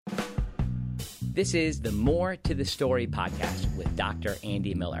This is the More to the Story podcast with Dr.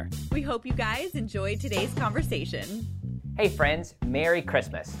 Andy Miller. We hope you guys enjoyed today's conversation. Hey friends, Merry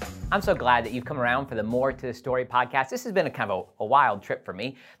Christmas. I'm so glad that you've come around for the More to the Story podcast. This has been a kind of a wild trip for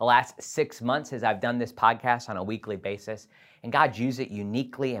me the last 6 months as I've done this podcast on a weekly basis. And God's used it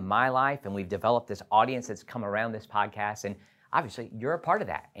uniquely in my life, and we've developed this audience that's come around this podcast. And obviously, you're a part of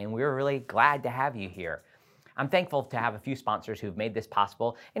that, and we're really glad to have you here. I'm thankful to have a few sponsors who've made this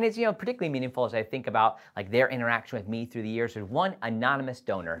possible, and it's particularly meaningful as I think about their interaction with me through the years. There's one anonymous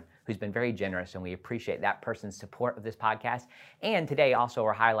donor who's been very generous, and we appreciate that person's support of this podcast. And today also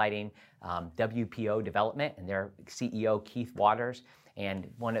we're highlighting WPO Development and their CEO Keith Waters, and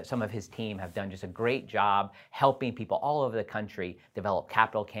some of his team have done just a great job helping people all over the country develop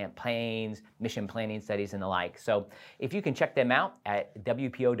capital campaigns, mission planning studies, and the like. So if you can check them out at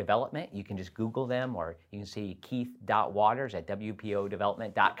WPO Development, you can just Google them, or you can see keith.waters at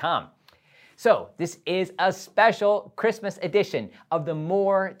WPOdevelopment.com. So this is a special Christmas edition of the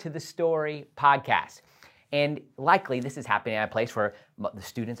More to the Story podcast. And likely this is happening at a place where the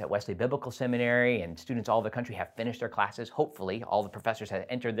students at Wesley Biblical Seminary and students all over the country have finished their classes. Hopefully, all the professors have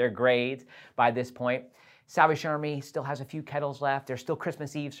entered their grades by this point. Salvation Army still has a few kettles left. There's still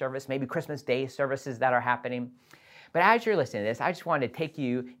Christmas Eve service, maybe Christmas Day services that are happening. But as you're listening to this, I just wanted to take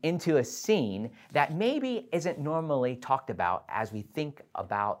you into a scene that maybe isn't normally talked about as we think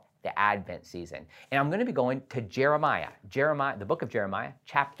about the Advent season. And I'm going to be going to Jeremiah, the book of Jeremiah,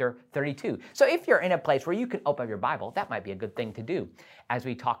 chapter 32. So if you're in a place where you can open up your Bible, that might be a good thing to do as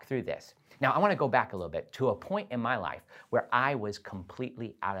we talk through this. Now, I want to go back a little bit to a point in my life where I was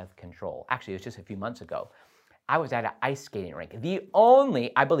completely out of control. Actually, it was just a few months ago. I was at an ice skating rink,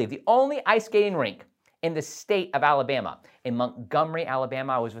 I believe, the only ice skating rink in the state of Alabama. In Montgomery,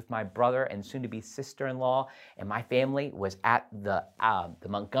 Alabama, I was with my brother and soon-to-be sister-in-law, and my family was at the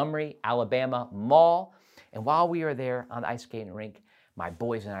Montgomery, Alabama Mall. And while we were there on the ice skating rink, my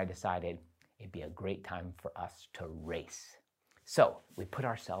boys and I decided it'd be a great time for us to race. So we put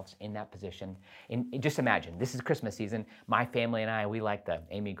ourselves in that position. And just imagine, this is Christmas season. My family and I, we like the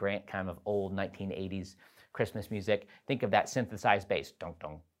Amy Grant kind of old 1980s Christmas music. Think of that synthesized bass. Dong,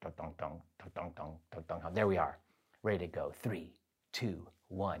 dong, dong, dong, dong, dong, dong, dong, dong. There we are, ready to go. 3, 2,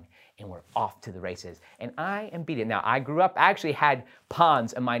 1, and we're off to the races. And I am beaten. Now, I actually had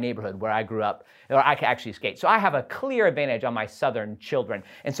ponds in my neighborhood where I grew up, where I could actually skate. So I have a clear advantage on my southern children.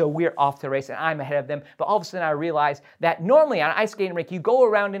 And so we're off to the race, and I'm ahead of them. But all of a sudden, I realized that normally on an ice skating rink, you go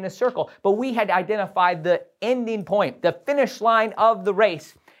around in a circle, but we had identified the ending point, the finish line of the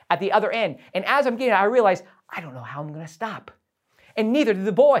race at the other end. And as I'm getting, I realized, I don't know how I'm going to stop. And neither do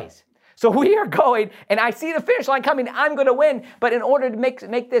the boys. So we are going, and I see the finish line coming. I'm going to win. But in order to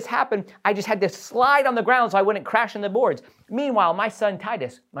make this happen, I just had to slide on the ground so I wouldn't crash on the boards. Meanwhile, my son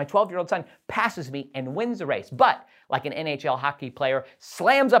Titus, my 12-year-old son, passes me and wins the race. But like an NHL hockey player,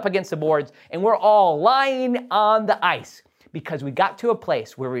 slams up against the boards, and we're all lying on the ice because we got to a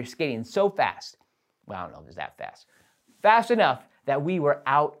place where we were skating so fast. Well, I don't know if it was that fast. Fast enough that we were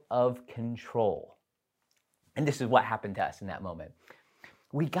out of control. And this is what happened to us in that moment.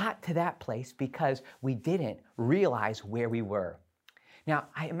 We got to that place because we didn't realize where we were. Now,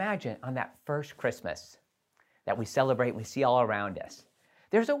 I imagine on that first Christmas that we celebrate and we see all around us,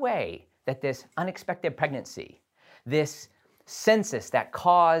 there's a way that this unexpected pregnancy, this census that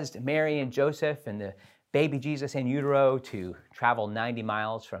caused Mary and Joseph and the baby Jesus in utero to travel 90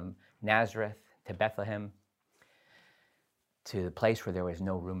 miles from Nazareth to Bethlehem, to the place where there was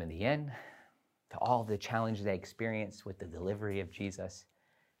no room in the inn, to all the challenges they experienced with the delivery of Jesus,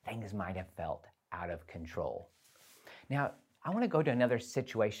 things might have felt out of control. Now, I want to go to another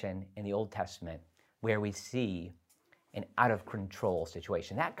situation in the Old Testament where we see an out of control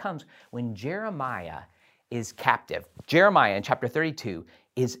situation. That comes when Jeremiah is captive. Jeremiah in chapter 32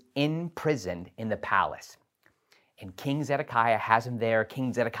 is imprisoned in the palace. And King Zedekiah has him there.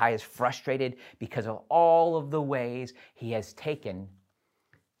 King Zedekiah is frustrated because of all of the ways he has taken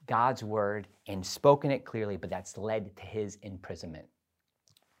God's word and spoken it clearly, but that's led to his imprisonment.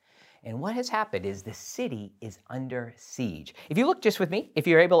 And what has happened is the city is under siege. If you look just with me, if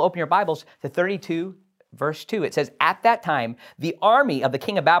you're able to open your Bibles to 32, verse 2, it says, "At that time, the army of the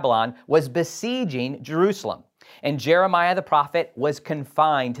king of Babylon was besieging Jerusalem, and Jeremiah the prophet was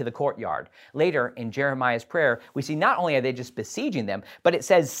confined to the courtyard." Later in Jeremiah's prayer, we see not only are they just besieging them, but it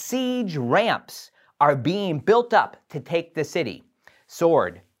says siege ramps are being built up to take the city.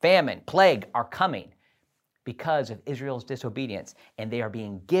 Sword, famine, plague are coming because of Israel's disobedience, and they are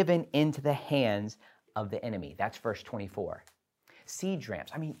being given into the hands of the enemy. That's verse 24. Siege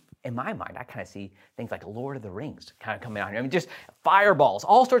ramps. I mean, in my mind, I kind of see things like Lord of the Rings kind of coming out here. I mean, just fireballs,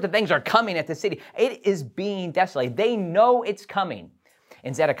 all sorts of things are coming at the city. It is being desolated. They know it's coming.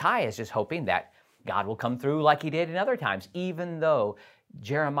 And Zedekiah is just hoping that God will come through like he did in other times, even though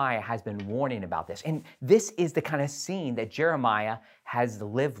Jeremiah has been warning about this. And this is the kind of scene that Jeremiah has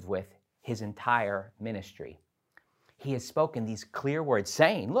lived with his entire ministry. He has spoken these clear words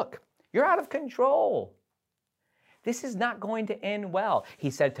saying, look, you're out of control. This is not going to end well.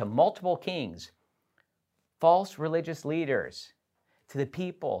 He said to multiple kings, false religious leaders, to the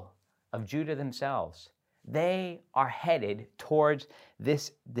people of Judah themselves. They are headed towards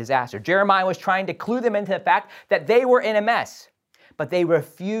this disaster. Jeremiah was trying to clue them into the fact that they were in a mess, but they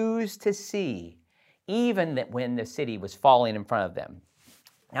refused to see, even when the city was falling in front of them.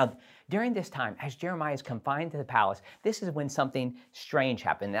 Now, during this time, as Jeremiah is confined to the palace, this is when something strange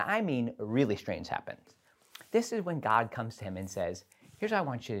happened. And I mean really strange happens. This is when God comes to him and says, here's what I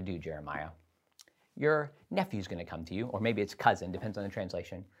want you to do, Jeremiah. Your nephew's going to come to you, or maybe it's cousin, depends on the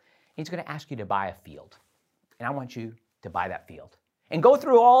translation. He's going to ask you to buy a field. And I want you to buy that field. And go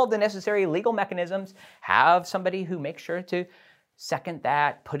through all the necessary legal mechanisms, have somebody who makes sure to second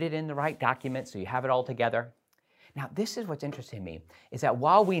that, put it in the right document so you have it all together. Now, this is what's interesting to me, is that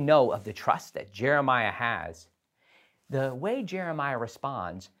while we know of the trust that Jeremiah has, the way Jeremiah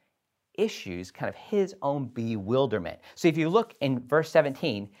responds issues kind of his own bewilderment. So if you look in verse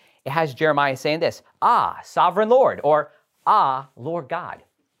 17, it has Jeremiah saying this, "Ah, sovereign Lord," or "Ah, Lord God."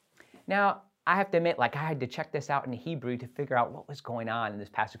 Now, I have to admit, I had to check this out in Hebrew to figure out what was going on in this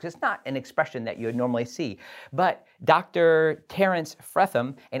passage, because it's not an expression that you would normally see. But Dr. Terence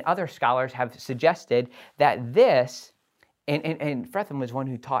Fretham and other scholars have suggested that this, and Fretham was one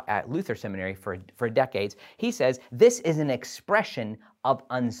who taught at Luther Seminary for decades, he says this is an expression of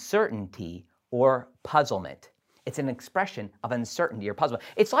uncertainty or puzzlement. It's an expression of uncertainty or puzzlement.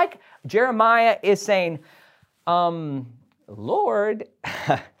 It's like Jeremiah is saying, Lord,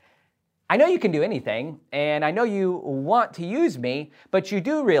 I know you can do anything, and I know you want to use me, but you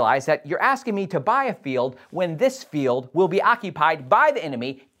do realize that you're asking me to buy a field when this field will be occupied by the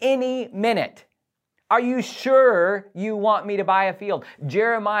enemy any minute. Are you sure you want me to buy a field?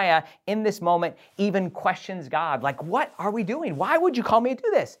 Jeremiah, in this moment, even questions God, like, what are we doing? Why would you call me to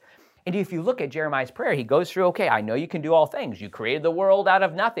do this? And if you look at Jeremiah's prayer, he goes through, okay, I know you can do all things. You created the world out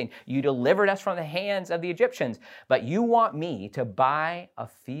of nothing. You delivered us from the hands of the Egyptians. But you want me to buy a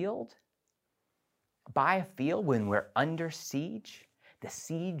field? Buy a field when we're under siege? The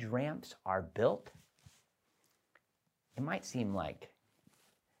siege ramps are built? It might seem like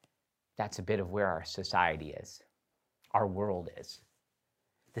that's a bit of where our society is, our world is.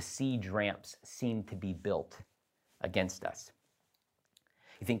 The siege ramps seem to be built against us.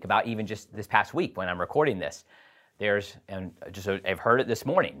 You think about even just this past week when I'm recording this, I've heard it this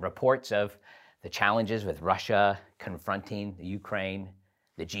morning, reports of the challenges with Russia confronting the Ukraine,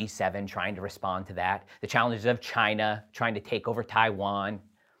 the G7 trying to respond to that, the challenges of China trying to take over Taiwan,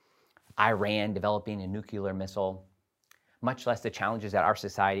 Iran developing a nuclear missile, much less the challenges that our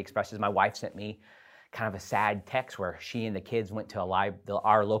society expresses. My wife sent me kind of a sad text where she and the kids went to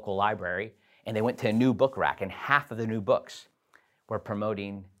our local library, and they went to a new book rack, and half of the new books were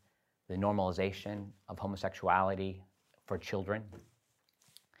promoting the normalization of homosexuality for children.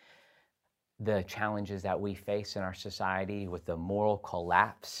 The challenges that we face in our society with the moral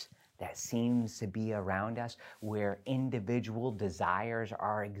collapse that seems to be around us, where individual desires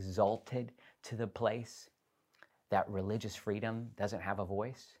are exalted to the place that religious freedom doesn't have a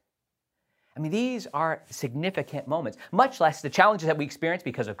voice. I mean, these are significant moments, much less the challenges that we experience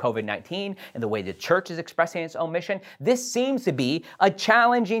because of COVID-19 and the way the church is expressing its own mission. This seems to be a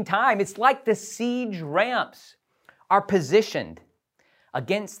challenging time. It's like the siege ramps are positioned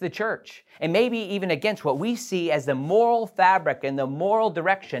against the church, and maybe even against what we see as the moral fabric and the moral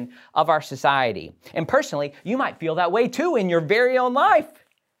direction of our society. And personally, you might feel that way too in your very own life.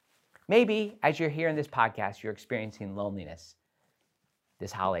 Maybe as you're hearing this podcast, you're experiencing loneliness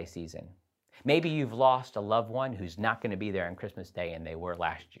this holiday season. Maybe you've lost a loved one who's not going to be there on Christmas Day and they were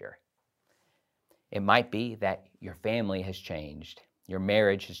last year. It might be that your family has changed, your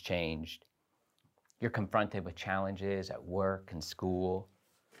marriage has changed, you're confronted with challenges at work and school,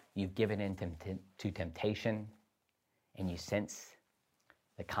 you've given in to temptation, and you sense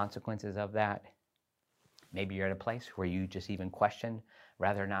the consequences of that. Maybe you're at a place where you just even question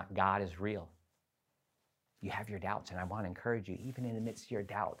whether or not God is real. You have your doubts, and I want to encourage you, even in the midst of your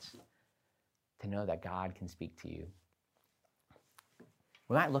doubts, to know that God can speak to you.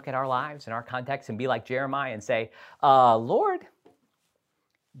 We might look at our lives and our context and be like Jeremiah and say, Lord,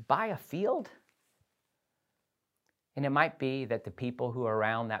 buy a field? And it might be that the people who were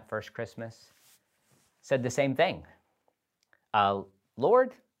around that first Christmas said the same thing.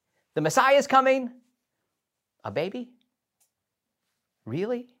 Lord, the Messiah is coming. A baby?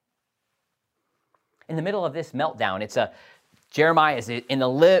 Really? In the middle of this meltdown, Jeremiah is in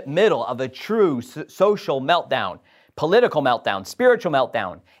the middle of a true social meltdown, political meltdown, spiritual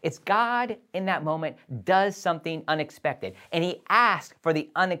meltdown. It's God in that moment does something unexpected, and he asks for the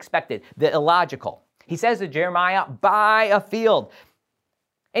unexpected, the illogical. He says to Jeremiah, buy a field.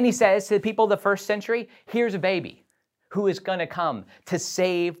 And he says to the people of the first century, here's a baby who is going to come to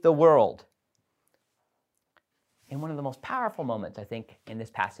save the world. And one of the most powerful moments, I think, in this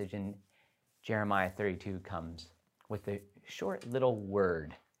passage in Jeremiah 32 comes with the short little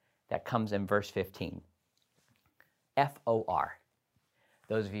word that comes in verse 15. F-O-R.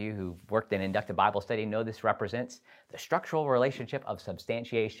 Those of you who've worked in inductive Bible study know this represents the structural relationship of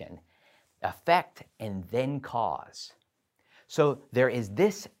substantiation, effect, and then cause. So there is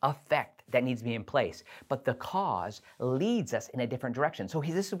this effect that needs to be in place, but the cause leads us in a different direction. So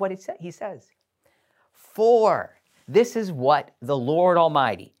this is what he says. For this is what the Lord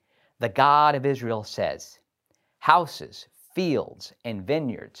Almighty, the God of Israel, says. Houses, fields, and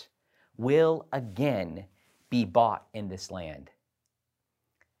vineyards will again be bought in this land.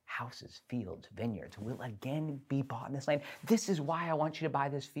 Houses, fields, vineyards will again be bought in this land. This is why I want you to buy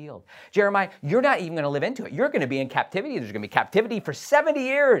this field. Jeremiah, you're not even going to live into it. You're going to be in captivity. There's going to be captivity for 70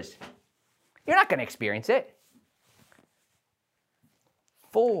 years. You're not going to experience it.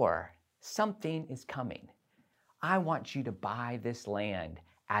 For something is coming. I want you to buy this land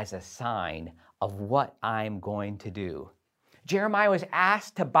as a sign of what I'm going to do. Jeremiah was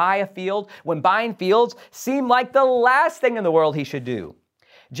asked to buy a field when buying fields seemed like the last thing in the world he should do.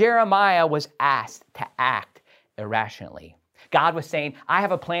 Jeremiah was asked to act irrationally. God was saying, I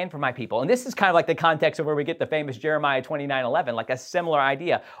have a plan for my people. And this is kind of like the context of where we get the famous Jeremiah 29:11, like a similar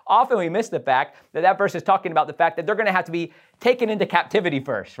idea. Often we miss the fact that that verse is talking about the fact that they're going to have to be taken into captivity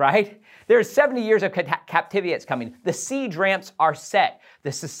first, right? There's 70 years of captivity that's coming. The siege ramps are set.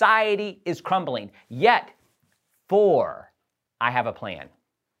 The society is crumbling. Yet, I have a plan.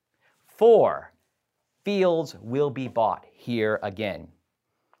 Fields will be bought here again.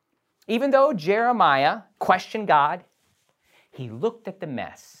 Even though Jeremiah questioned God, he looked at the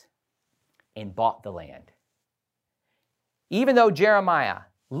mess and bought the land. Even though Jeremiah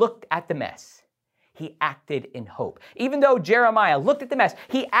looked at the mess, he acted in hope. Even though Jeremiah looked at the mess,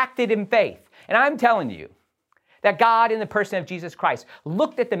 he acted in faith. And I'm telling you that God, in the person of Jesus Christ,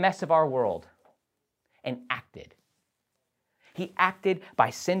 looked at the mess of our world and acted. He acted by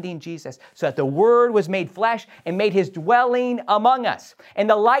sending Jesus so that the Word was made flesh and made his dwelling among us. And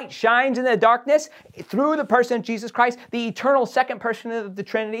the light shines in the darkness through the person of Jesus Christ, the eternal second person of the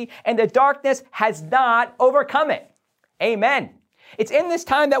Trinity, and the darkness has not overcome it. Amen. It's in this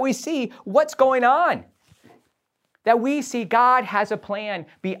time that we see what's going on, that we see God has a plan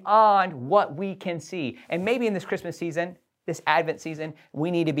beyond what we can see. And maybe in this Christmas season, this Advent season,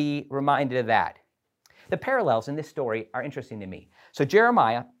 we need to be reminded of that. The parallels in this story are interesting to me. So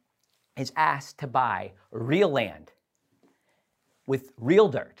Jeremiah is asked to buy real land with real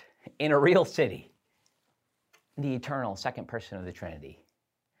dirt in a real city. The eternal second person of the Trinity,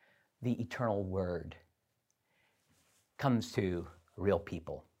 the eternal Word, comes to real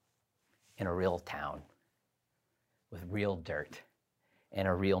people in a real town with real dirt and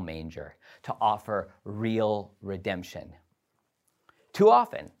a real manger to offer real redemption. Too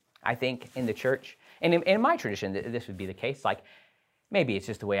often, I think, in the church, and in my tradition, this would be the case. Like, maybe it's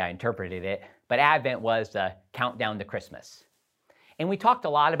just the way I interpreted it, but Advent was the countdown to Christmas. And we talked a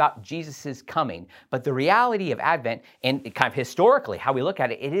lot about Jesus' coming, but the reality of Advent, and kind of historically, how we look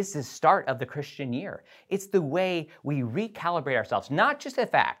at it, it is the start of the Christian year. It's the way we recalibrate ourselves, not just the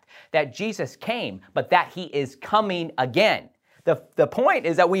fact that Jesus came, but that he is coming again. The point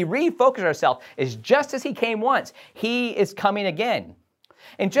is that we refocus ourselves is just as he came once, he is coming again.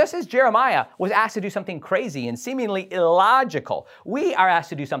 And just as Jeremiah was asked to do something crazy and seemingly illogical, we are asked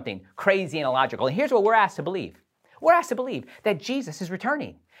to do something crazy and illogical. And here's what we're asked to believe. We're asked to believe that Jesus is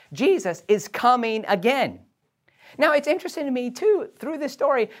returning. Jesus is coming again. Now, it's interesting to me, too, through this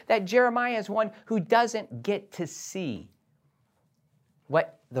story, that Jeremiah is one who doesn't get to see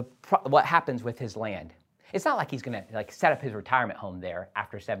what happens with his land. It's not like he's going to set up his retirement home there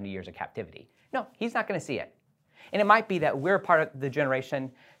after 70 years of captivity. No, he's not going to see it. And it might be that we're part of the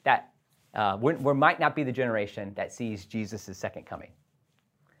generation that, we might not be the generation that sees Jesus' second coming.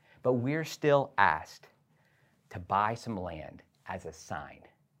 But we're still asked to buy some land as a sign.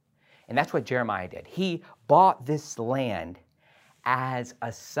 And that's what Jeremiah did. He bought this land as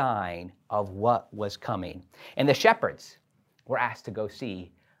a sign of what was coming. And the shepherds were asked to go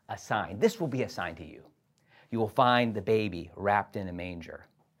see a sign. This will be a sign to you. You will find the baby wrapped in a manger.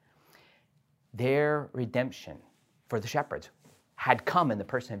 Their redemption for the shepherds had come in the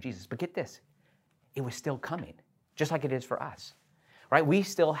person of Jesus. But get this, it was still coming, just like it is for us, right? We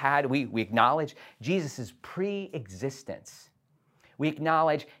acknowledge Jesus' pre-existence. We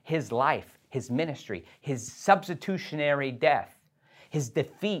acknowledge his life, his ministry, his substitutionary death, his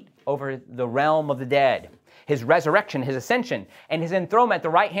defeat over the realm of the dead, his resurrection, his ascension, and his enthronement at the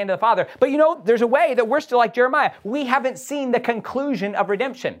right hand of the Father. But there's a way that we're still like Jeremiah. We haven't seen the conclusion of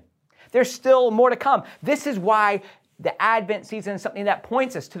redemption. There's still more to come. This is why the Advent season is something that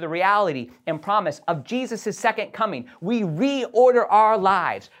points us to the reality and promise of Jesus' second coming. We reorder our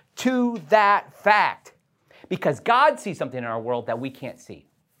lives to that fact because God sees something in our world that we can't see.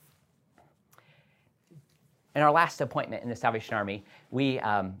 In our last appointment in the Salvation Army, we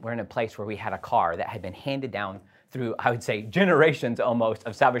were in a place where we had a car that had been handed down through, I would say, generations almost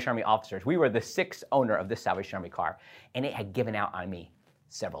of Salvation Army officers. We were the sixth owner of this Salvation Army car, and it had given out on me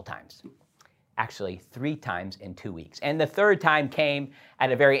several times. Actually, 3 times in 2 weeks. And the third time came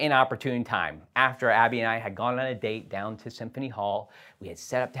at a very inopportune time. After Abby and I had gone on a date down to Symphony Hall, we had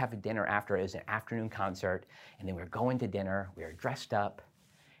set up to have a dinner after. It was an afternoon concert, and then we were going to dinner. We were dressed up.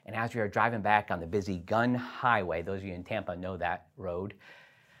 And as we were driving back on the busy Gun Highway, those of you in Tampa know that road,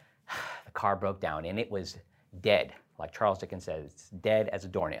 the car broke down and it was dead. Like Charles Dickens says, it's dead as a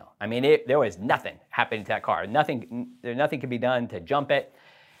doornail. I mean, there was nothing happening to that car. Nothing could be done to jump it.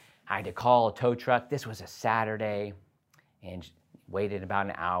 I had to call a tow truck. This was a Saturday and waited about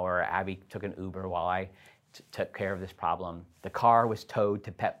an hour. Abby took an Uber while I took care of this problem. The car was towed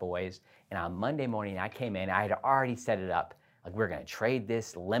to Pep Boys. And on Monday morning, I came in. I had already set it up. Like we're going to trade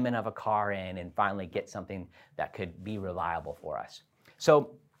this lemon of a car in and finally get something that could be reliable for us.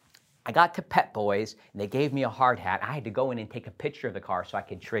 So I got to Pep Boys, and they gave me a hard hat. I had to go in and take a picture of the car so I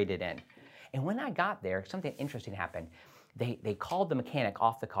could trade it in. And when I got there, something interesting happened. They called the mechanic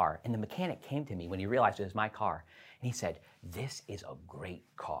off the car, and the mechanic came to me when he realized it was my car, and he said, "This is a great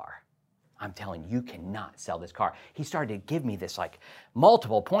car. I'm telling you, you cannot sell this car." He started to give me this like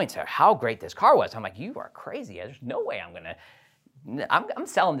multiple points of how great this car was. I'm like, "You are crazy. There's no way I'm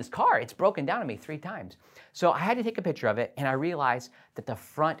selling this car. It's broken down on me 3 times." So I had to take a picture of it, and I realized that the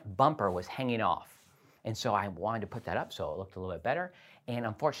front bumper was hanging off. And so I wanted to put that up so it looked a little bit better. And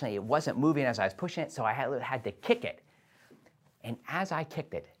unfortunately, it wasn't moving as I was pushing it, so I had to kick it. And as I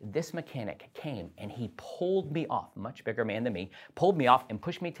kicked it, this mechanic came and he pulled me off, much bigger man than me, pulled me off and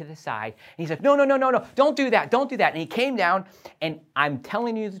pushed me to the side. And he's like, no, don't do that, don't do that. And he came down, and I'm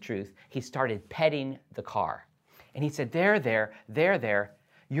telling you the truth, he started petting the car. And he said, there,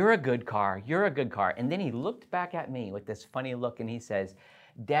 you're a good car, you're a good car. And then he looked back at me with this funny look and he says,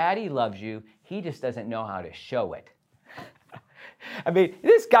 "Daddy loves you, he just doesn't know how to show it." I mean,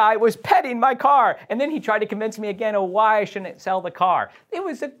 this guy was petting my car, and then he tried to convince me again of why I shouldn't sell the car. It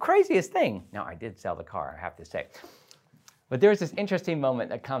was the craziest thing. Now, I did sell the car, I have to say. But there's this interesting moment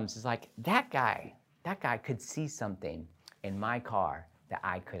that comes. It's like, that guy could see something in my car that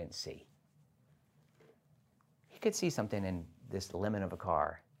I couldn't see. He could see something in this lemon of a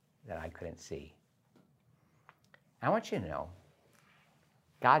car that I couldn't see. I want you to know,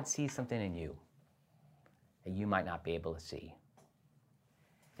 God sees something in you that you might not be able to see.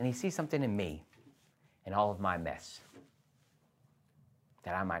 And he sees something in me and all of my mess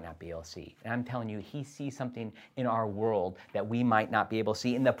that I might not be able to see. And I'm telling you, he sees something in our world that we might not be able to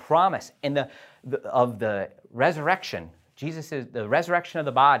see. In the promise of the resurrection, the resurrection of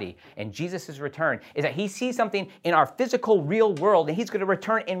the body and Jesus' return, is that he sees something in our physical, real world, and he's going to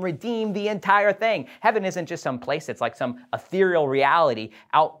return and redeem the entire thing. Heaven isn't just some place that's like some ethereal reality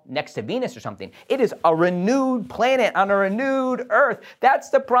out next to Venus or something. It is a renewed planet on a renewed earth.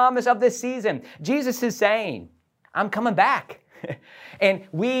 That's the promise of this season. Jesus is saying, "I'm coming back." And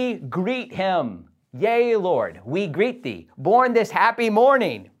we greet him. "Yea, Lord, we greet thee, born this happy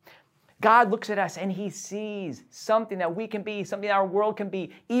morning." God looks at us and he sees something that we can be, something that our world can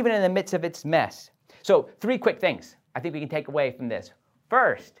be, even in the midst of its mess. So 3 quick things I think we can take away from this.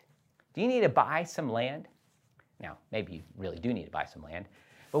 First, do you need to buy some land? Now, maybe you really do need to buy some land.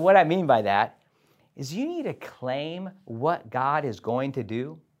 But what I mean by that is you need to claim what God is going to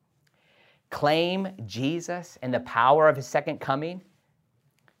do. Claim Jesus and the power of his second coming.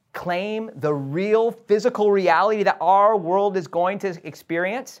 Claim the real physical reality that our world is going to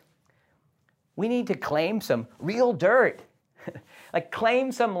experience. We need to claim some real dirt. Like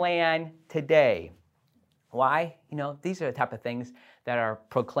claim some land today. Why? These are the type of things that are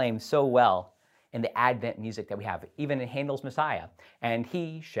proclaimed so well in the Advent music that we have, even in Handel's Messiah. And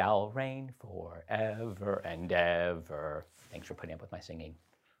he shall reign forever and ever. Thanks for putting up with my singing.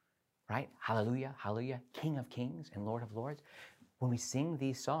 Right? Hallelujah, hallelujah, King of kings and Lord of lords. When we sing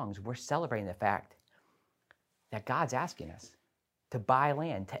these songs, we're celebrating the fact that God's asking us to buy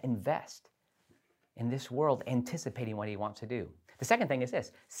land, to invest in this world, anticipating what he wants to do. The second thing is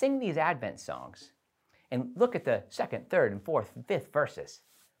this: sing these Advent songs and look at the second, third, and fourth, and fifth verses.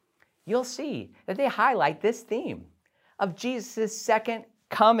 You'll see that they highlight this theme of Jesus' second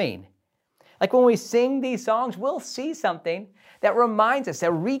coming. Like when we sing these songs, we'll see something that reminds us, that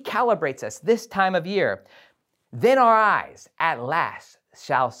recalibrates us this time of year. Then our eyes at last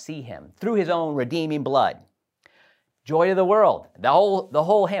shall see him through his own redeeming blood. Joy to the world. The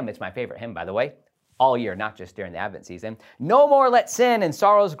whole hymn, it's my favorite hymn, by the way, all year, not just during the Advent season. No more let sin and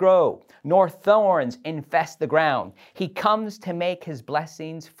sorrows grow, nor thorns infest the ground. He comes to make his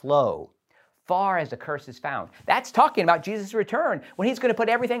blessings flow, far as the curse is found. That's talking about Jesus' return, when he's going to put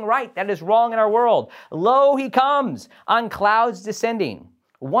everything right that is wrong in our world. Lo, he comes on clouds descending,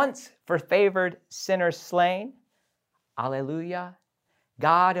 once for favored sinners slain. Alleluia.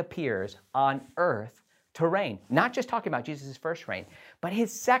 God appears on earth to reign. Not just talking about Jesus' first reign, but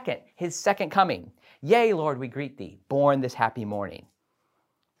his second coming. Yea, Lord, we greet thee, born this happy morning.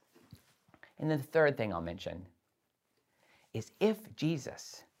 And then the third thing I'll mention is if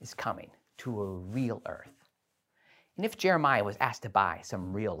Jesus is coming to a real earth, and if Jeremiah was asked to buy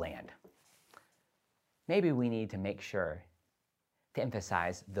some real land, maybe we need to make sure to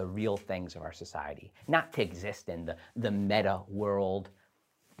emphasize the real things of our society, not to exist in the meta world,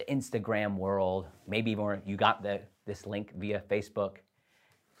 the Instagram world, maybe more, you got this link via Facebook.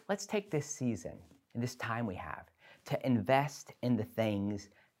 Let's take this season and this time we have to invest in the things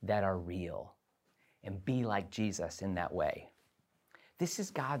that are real and be like Jesus in that way. This is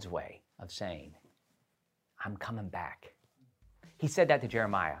God's way of saying, I'm coming back. He said that to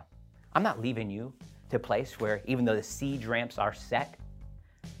Jeremiah. I'm not leaving you to a place where even though the siege ramps are set,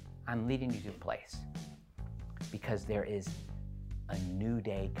 I'm leading you to a place because there is a new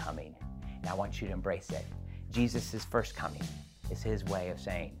day coming, and I want you to embrace it. Jesus' first coming is his way of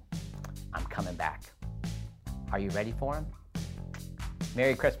saying, I'm coming back. Are you ready for him?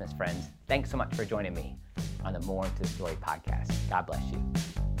 Merry Christmas, friends. Thanks so much for joining me on the More Into the Story podcast. God bless you.